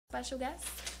special guest,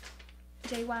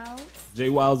 Jay Wilds. Jay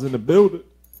Wilds in the building.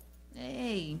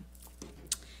 Hey.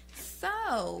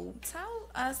 So, tell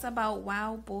us about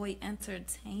Wildboy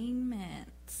Entertainment.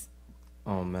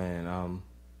 Oh man,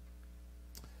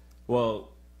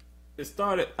 well, it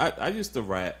started. I used to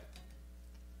rap,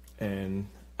 and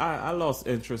I lost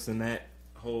interest in that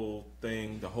whole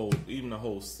thing, even the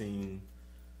whole scene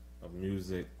of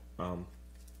music. I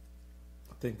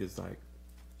think it's like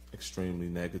extremely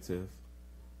negative,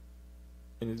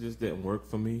 and it just didn't work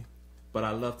for me. But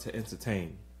I love to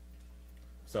entertain,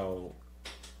 so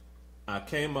I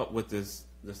came up with this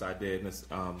idea. And this,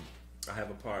 I have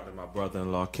a partner, my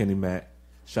brother-in-law, Kenny Mack.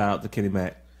 Shout out to Kenny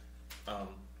Mack.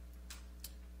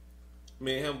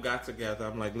 Me and him got together.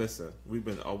 I'm like, listen,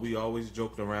 we always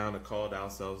joked around and called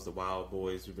ourselves the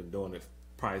Wildboyz. We've been doing it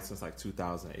probably since like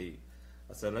 2008.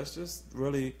 I said, let's just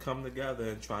really come together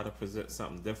and try to present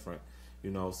something different,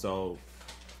 so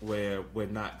where we're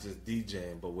not just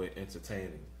DJing, but we're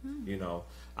entertaining.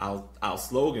 Our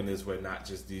slogan is we're not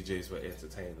just DJs, we're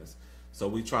entertainers. So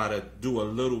we try to do a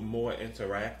little more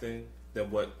interacting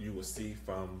than what you would see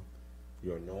from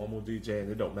your normal DJ. And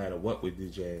it don't matter what we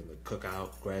DJ, the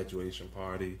cookout, graduation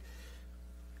party,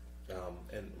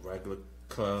 and regular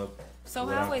club. So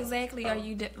whatever. How exactly are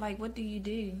you, what do you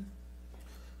do?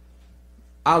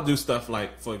 I'll do stuff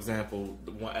like, for example,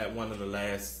 at one of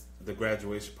the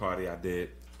graduation party I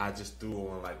did, I just threw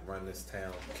on like Run This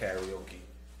Town karaoke.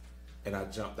 And I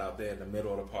jumped out there in the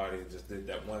middle of the party and just did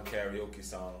that one karaoke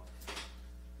song.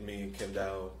 Me and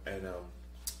Kendall, and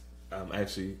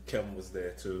actually Kim was there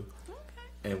too. Okay.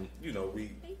 And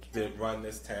we did Run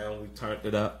This Town. We turned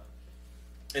it up,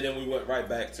 and then we went right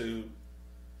back to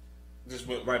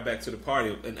the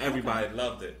party, and everybody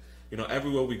loved it.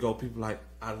 Everywhere we go, people like,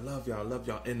 I love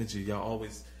y'all energy. Y'all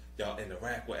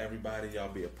interact with everybody. Y'all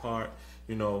be a part.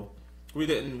 We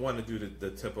didn't want to do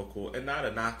the typical, and not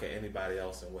a knock at anybody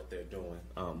else and what they're doing,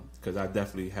 because I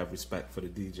definitely have respect for the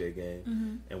DJ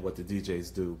game and what the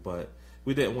DJs do, but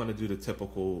we didn't want to do the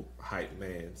typical hype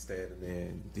man standing there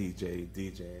and DJing,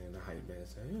 and the hype man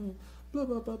saying, blah,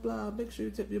 blah, blah, blah, make sure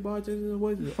you tip your bartender.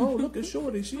 Oh, look at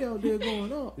Shorty, she out there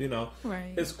going up,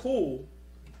 Right. It's cool.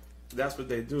 That's what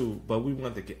they do, but we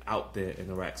wanted to get out there and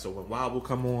interact. So when Wild will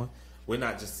come on, we're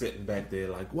not just sitting back there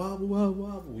like wobble, wobble,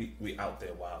 wobble. We out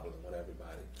there wobbling with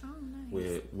everybody. Oh,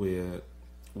 nice.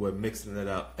 We're mixing it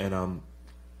up, and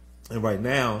right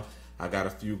now I got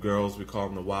a few girls. We call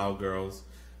them the Wild Girls.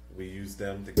 We use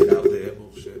them to get out there.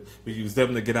 Oh shit! We use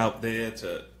them to get out there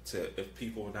to if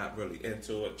people are not really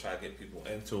into it, try to get people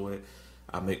into it.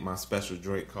 I make my special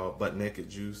drink called Butt Naked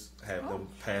Juice. Have them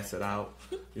pass it out.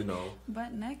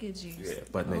 Butt naked juice. Yeah,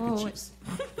 Butt Naked Juice.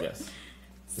 Yes.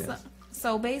 Yes.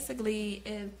 So basically,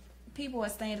 if people are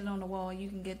standing on the wall, you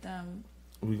can get them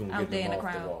out there in the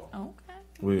crowd.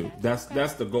 Okay. That's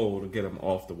the goal, to get them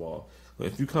off the wall. But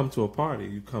if you come to a party,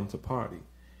 you come to party.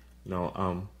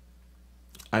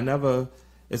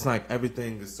 It's like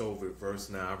everything is so reversed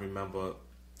now. I remember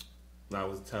I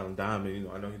was telling Diamond,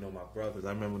 I know my brothers.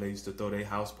 I remember when they used to throw their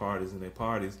house parties and their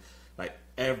parties, like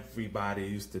everybody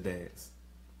used to dance.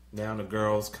 Now the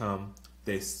girls come,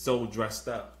 they're so dressed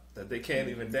up that they can't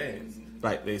even dance.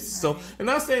 Like they so, and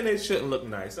not saying they shouldn't look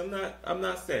nice. I'm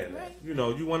not saying that. You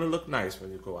want to look nice when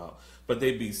you go out, but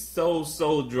they be so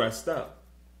dressed up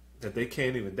that they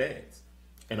can't even dance.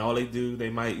 And all they do, they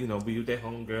might be with their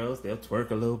homegirls. They'll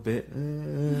twerk a little bit,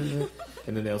 and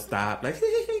then they'll stop like,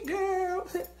 hey girl,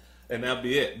 and that'll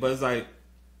be it. But it's like,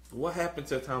 what happened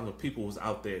to the time when people was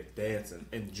out there dancing,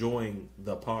 enjoying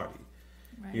the party?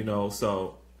 Right.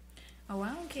 So. Oh,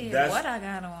 I don't care what I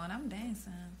got on. I'm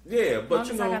dancing. Yeah, but as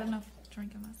long as I got enough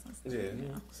drink in my system.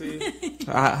 Yeah. See,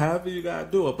 however you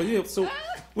gotta do it. But yeah, so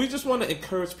we just want to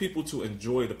encourage people to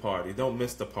enjoy the party. Don't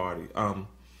miss the party.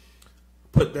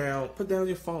 Put down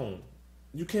your phone.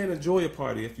 You can't enjoy a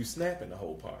party if you snapping the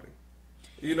whole party.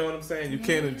 You know what I'm saying? You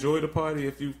can't enjoy the party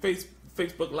if you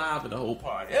Facebook Live in the whole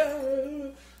party.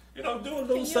 Do a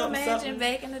little something. Can you imagine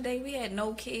back in the day we had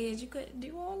no kids? You couldn't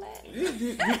do all that.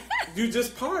 You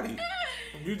just party.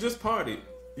 You just party.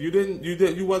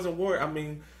 You wasn't worried. I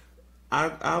mean,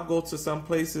 I'll go to some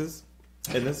places,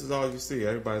 and this is all you see.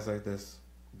 Everybody's like this,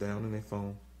 down in their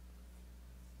phone.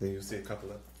 Then you see a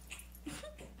couple of.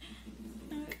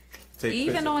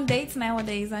 Even pictures. On dates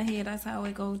nowadays, I hear that's how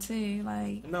it go too.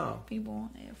 Like, no, people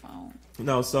on their phone.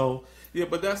 No, so yeah,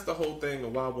 but that's the whole thing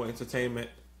of Wildboy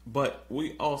Entertainment. But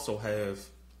we also have,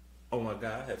 oh my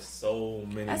God, I have so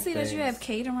many. I see things. That you have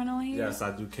catering on here. Yes,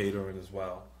 I do catering as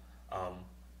well,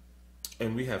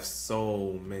 and we have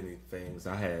so many things.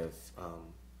 I have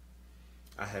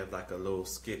like a little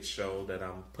skit show that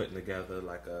I'm putting together,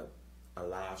 like a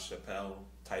live Chappelle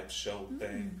type show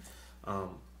thing.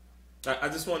 I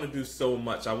just want to do so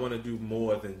much. I want to do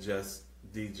more than just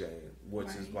DJing, which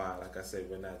is why, like I said,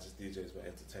 we're not just DJs, we're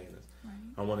entertainers. Right.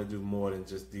 I want to do more than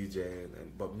just DJing,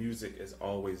 but music is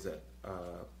always a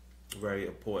very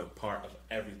important part of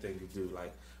everything you do.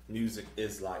 Like, music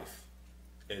is life.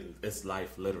 It's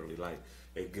life, literally. Like,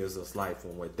 it gives us life.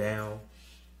 When we're down,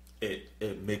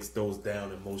 it makes those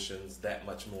down emotions that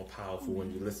much more powerful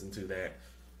when you listen to that.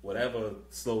 Whatever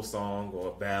slow song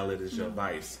or ballad is your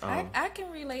vice. I can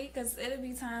relate, because it'll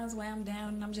be times where I'm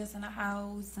down and I'm just in the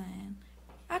house and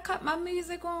I cut my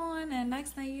music on, and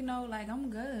next thing you know, like,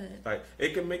 I'm good. Like,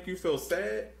 it can make you feel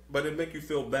sad, but it make you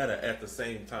feel better at the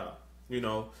same time. You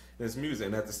know, there's music,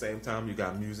 and at the same time, you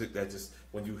got music that just,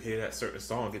 when you hear that certain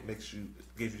song, it gives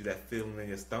you that feeling in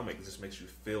your stomach. It just makes you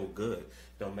feel good.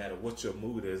 No matter what your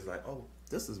mood is, like, oh,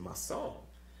 this is my song.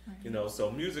 Right. You know,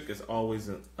 so music is always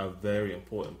a very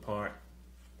important part.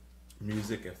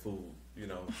 Music and food, you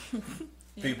know.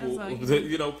 People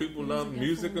love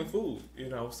music and food, you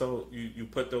know. So you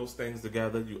put those things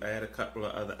together, you add a couple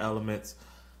of other elements.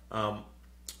 I'm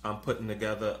putting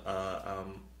together,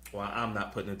 I'm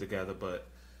not putting it together, but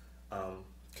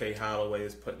Kay Holloway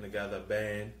is putting together a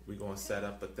band. We're going to set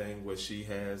up a thing where she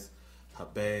has her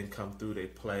band come through, they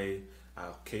play.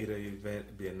 I'll cater the event.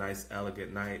 It'll be a nice,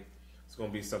 elegant night. It's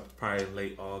going to be probably in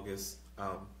late August,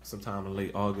 sometime in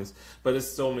late August. But there's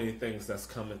so many things that's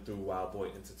coming through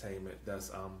Wildboy Entertainment.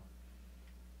 That's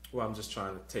I'm just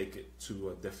trying to take it to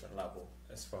a different level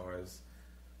as far as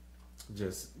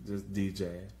just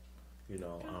DJing, you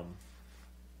know.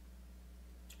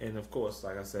 And of course,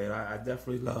 like I said, I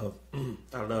definitely love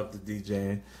the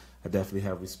DJing. I definitely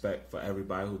have respect for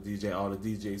everybody who DJ, all the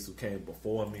DJs who came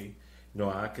before me. You know,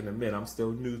 I can admit I'm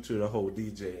still new to the whole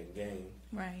DJing game.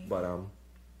 Right. But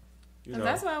you know,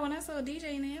 that's why when I saw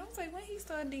DJing, I was like, when he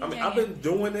started DJing? I mean, I've been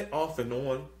doing it off and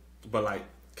on, but like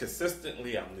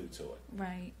consistently, I'm new to it.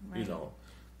 Right. You know,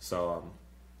 so.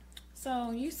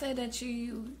 So you said that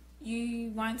you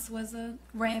once was a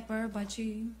rapper, but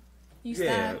you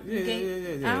stopped.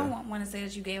 Yeah. I don't want to say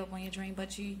that you gave up on your dream,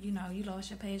 but you lost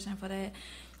your passion for that.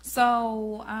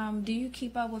 So, do you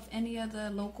keep up with any of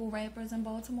the local rappers in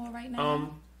Baltimore right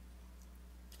now?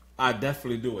 I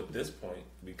definitely do at this point,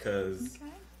 because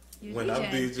when I'm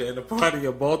DJing a party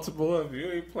in Baltimore, if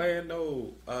you ain't playing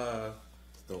no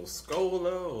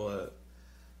Scola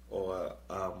or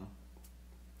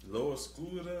Lower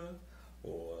Scooter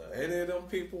or any of them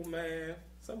people, man,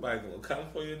 somebody gonna come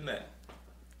for your neck.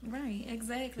 Right,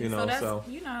 exactly. So that's,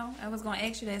 I was going to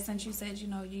ask you that, since you said,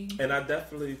 you... And I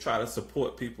definitely try to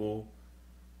support people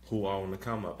who are on the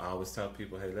come up. I always tell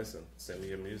people, hey, listen, send me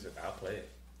your music, I'll play it.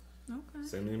 Okay.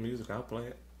 Send me your music, I'll play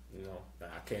it. You know,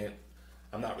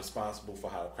 I'm not responsible for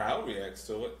how the crowd reacts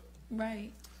to it.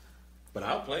 Right. But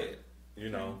I'll play it. You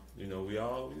know, we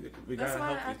gotta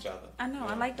help each other. I know.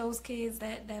 I like those kids,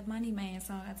 that Money Man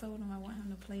song. I told him I want him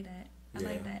to play that. I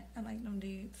like that. I like them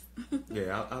dudes.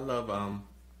 Yeah, I love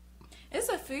It's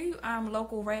a few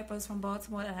local rappers from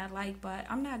Baltimore that I like, but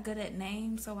I'm not good at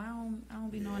names, so I don't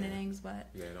be knowing the names. But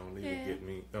don't even get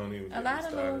me started a lot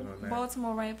of little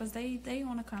Baltimore rappers, they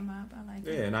want to come up. I like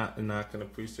that. And I can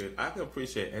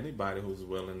appreciate anybody who's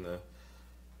willing to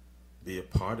be a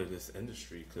part of this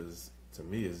industry, because to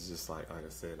me it's just like I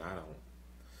said, I don't.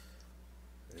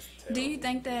 Do you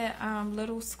think that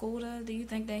Little Scooter? Do you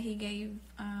think that he gave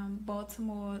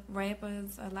Baltimore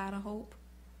rappers a lot of hope?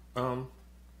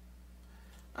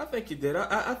 I think he did.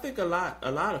 I think a lot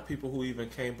of people who even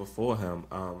came before him.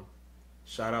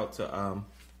 Shout out to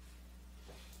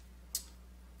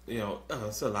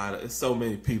it's so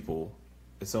many people.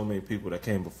 It's so many people that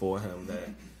came before him that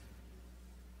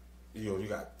you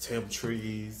got Tim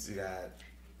Trees, you got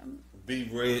Be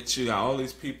Rich, you got all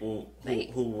these people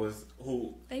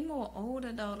who they more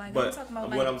older though. Like, but I'm talking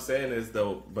about, what I'm saying is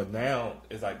though, but now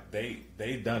it's like they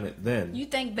done it then. You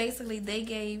think basically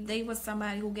they was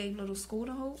somebody who gave Little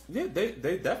Scooter hope? Yeah,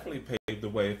 they definitely paved the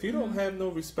way. If you don't have no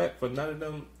respect for none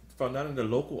of the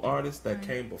local artists that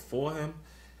came before him,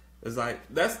 it's like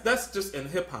that's just in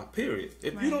hip hop, period.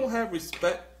 If you don't have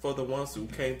respect for the ones who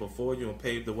came before you and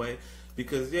paved the way,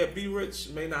 because Be Rich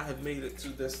may not have made it to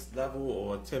this level,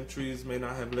 or Tim Trees may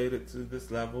not have made it to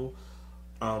this level,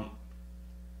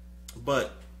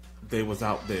 but they was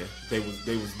out there. They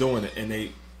was doing it, and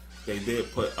they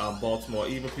did put Baltimore.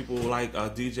 Even people like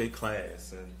DJ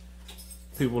Class and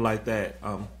people like that.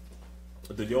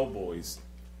 The Yo Boys.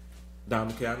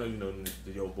 Diamond K, I know you know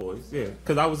the Yo Boys. Yeah,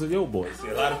 because I was a Yo Boys.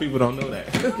 Yeah, a lot of people don't know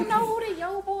that. I don't know who the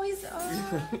Yo Boys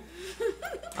are.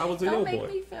 I was a Yo Boy. Don't make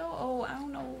me feel old. I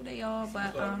don't know who they are,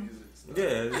 but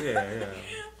yeah.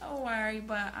 Don't worry,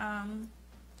 but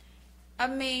I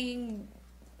mean,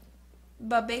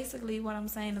 but basically what I'm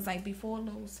saying is like before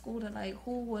Lil Scooter, like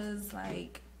who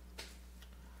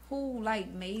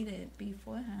made it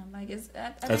before him? Like I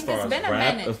think it's been a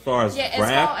minute. As far as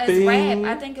rap,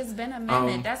 I think it's been a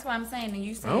minute. That's what I'm saying. And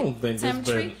you said I don't think Tim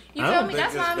Tree. You feel me?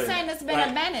 That's why I'm saying it's been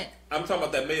a minute. I'm talking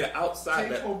about that made it outside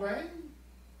that.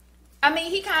 I mean,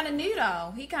 he kind of knew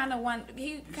though. He kind of went.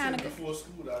 He kind of before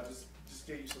Scooter. I just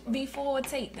gave you some. Before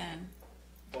Tate, then.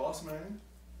 Boss Man.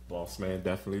 Boss Man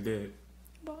definitely did.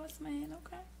 Boss Man,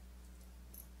 okay.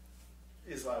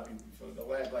 It's a lot of people feel the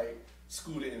way like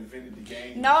Scooter invented the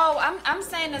game. No, I'm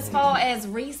saying as far as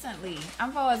recently.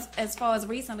 As far as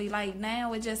recently, like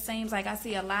now it just seems like I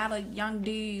see a lot of young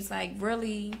dudes like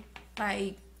really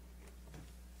like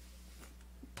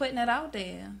putting it out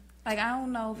there. Like I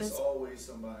don't know if it's always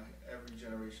somebody. Every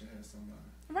generation has somebody.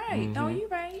 Right. No, you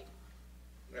right.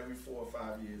 Every 4 or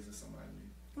 5 years there's somebody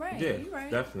new. Right. Yeah, you right.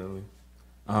 Definitely.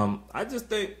 I just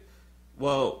think,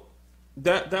 well,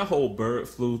 that whole bird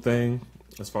flu thing,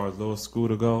 as far as Lil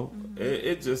Scooter go,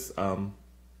 it just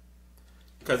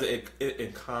because it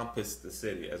encompassed the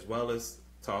city as well as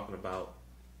talking about,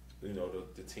 you know,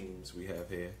 the teams we have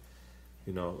here.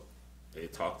 You know,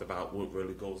 it talked about what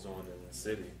really goes on in the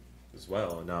city as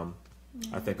well, and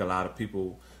I think a lot of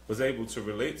people was able to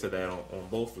relate to that on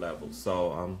both levels.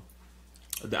 So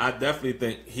I definitely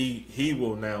think he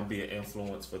will now be an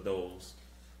influence for those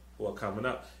who are coming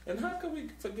up. And how can we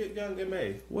forget Young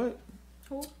M.A.? What?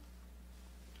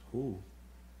 Who?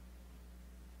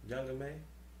 Young M.A.?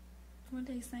 What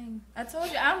they sing? I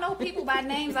told you I don't know people by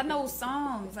names. I know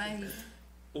songs.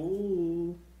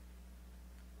 Ooh.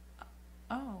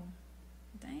 Oh,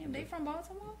 damn! They from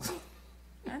Baltimore?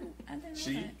 I didn't know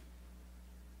that.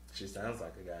 She sounds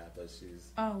like a guy, but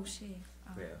she's. Oh, she.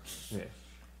 Oh. Yeah.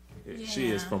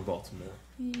 She is from Baltimore.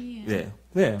 Yeah.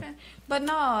 Okay. But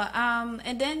no,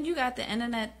 and then you got the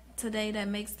internet today that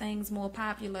makes things more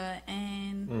popular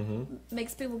and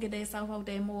makes people get themselves out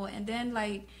there more. And then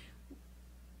like,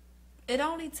 it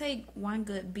only take one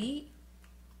good beat,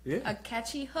 a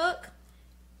catchy hook,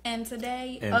 and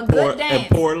today and a good dance,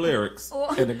 and poor lyrics,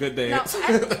 and a good dance.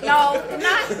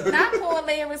 Not poor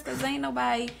lyrics, because ain't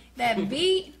nobody that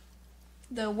beat.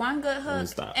 The one good hook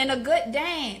and a good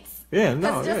dance. Yeah,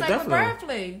 no, just like definitely. a bird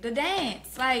flu, the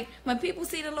dance. Like when people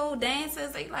see the little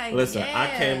dances, they like. Listen,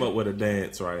 I came up with a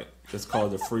dance, right? It's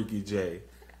called the Freaky J.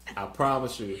 I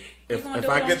promise you, if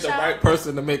I get the right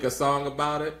person to make a song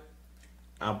about it,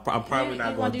 I'm probably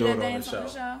not going to do it on the show.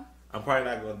 I'm probably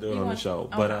not going to do it on the show,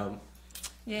 but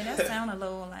yeah, that sound a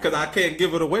little like. Because I can't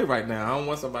give it away right now. I don't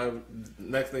want somebody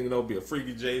next thing you know be a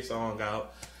Freaky J song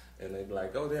out. And they be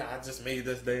like, oh, yeah, I just made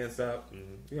this dance up.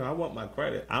 And, you know, I want my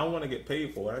credit. I don't want to get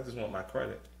paid for it. I just want my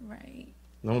credit. Right.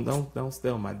 Don't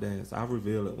steal my dance. I'll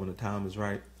reveal it when the time is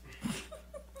right.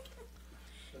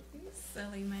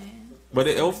 Silly man. But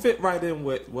it'll fit right in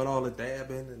with all the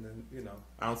dabbing. And then, you know,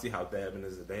 I don't see how dabbing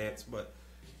is a dance. But,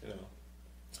 you know,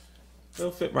 it'll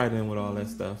fit right in with all that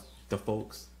stuff. The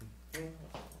folks.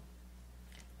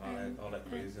 All that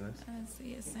craziness. I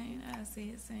see it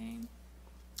saying.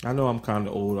 I know I'm kind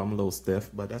of old. I'm a little stiff,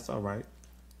 but that's all right.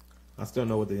 I still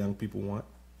know what the young people want.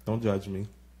 Don't judge me.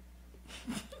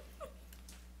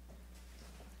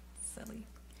 Silly.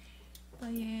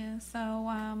 But yeah, so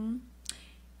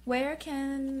where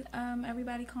can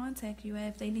everybody contact you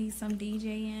if they need some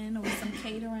DJing or some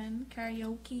catering,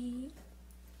 karaoke?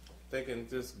 They can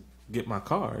just get my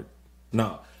card.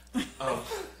 No.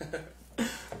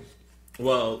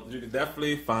 Well, you can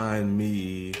definitely find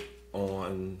me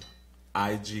on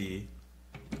IG.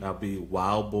 That'll be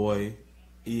Wildboy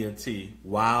ENT.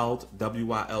 Wild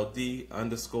WYLD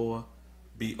 _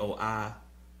 BOI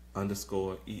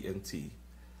 _ ENT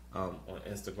on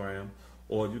Instagram.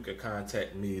 Or you can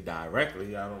contact me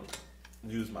directly. I don't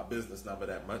use my business number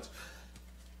that much.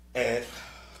 At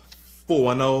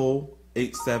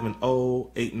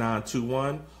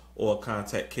 410-870-8921. Or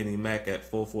contact Kenny Mack at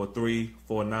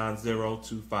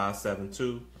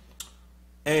 443-490-2572.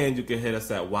 And you can hit us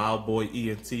at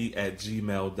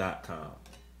wildboyent@gmail.com.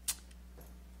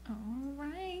 All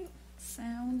right.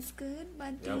 Sounds good,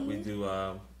 buddy. Yeah, we do,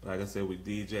 like I said, we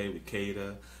DJ, we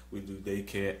cater, we do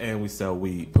daycare, and we sell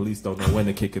weed. Police don't know when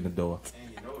to kick in the door.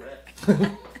 And you know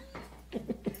that.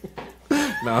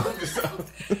 No,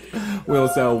 we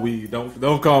don't sell weed.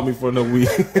 Don't call me for no weed.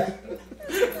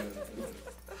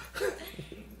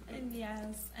 And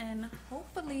yes, and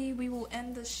hopefully we will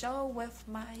end the show with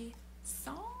my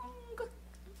song.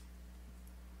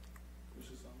 What's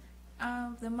your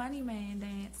song? The Money Man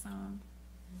dance song.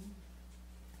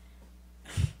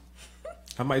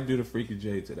 I might do the Freaky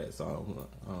J to that song.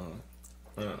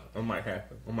 I might have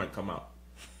to. I might come out.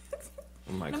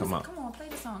 It might come out. Come on, play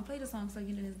the song. Play the song so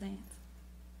you do this dance.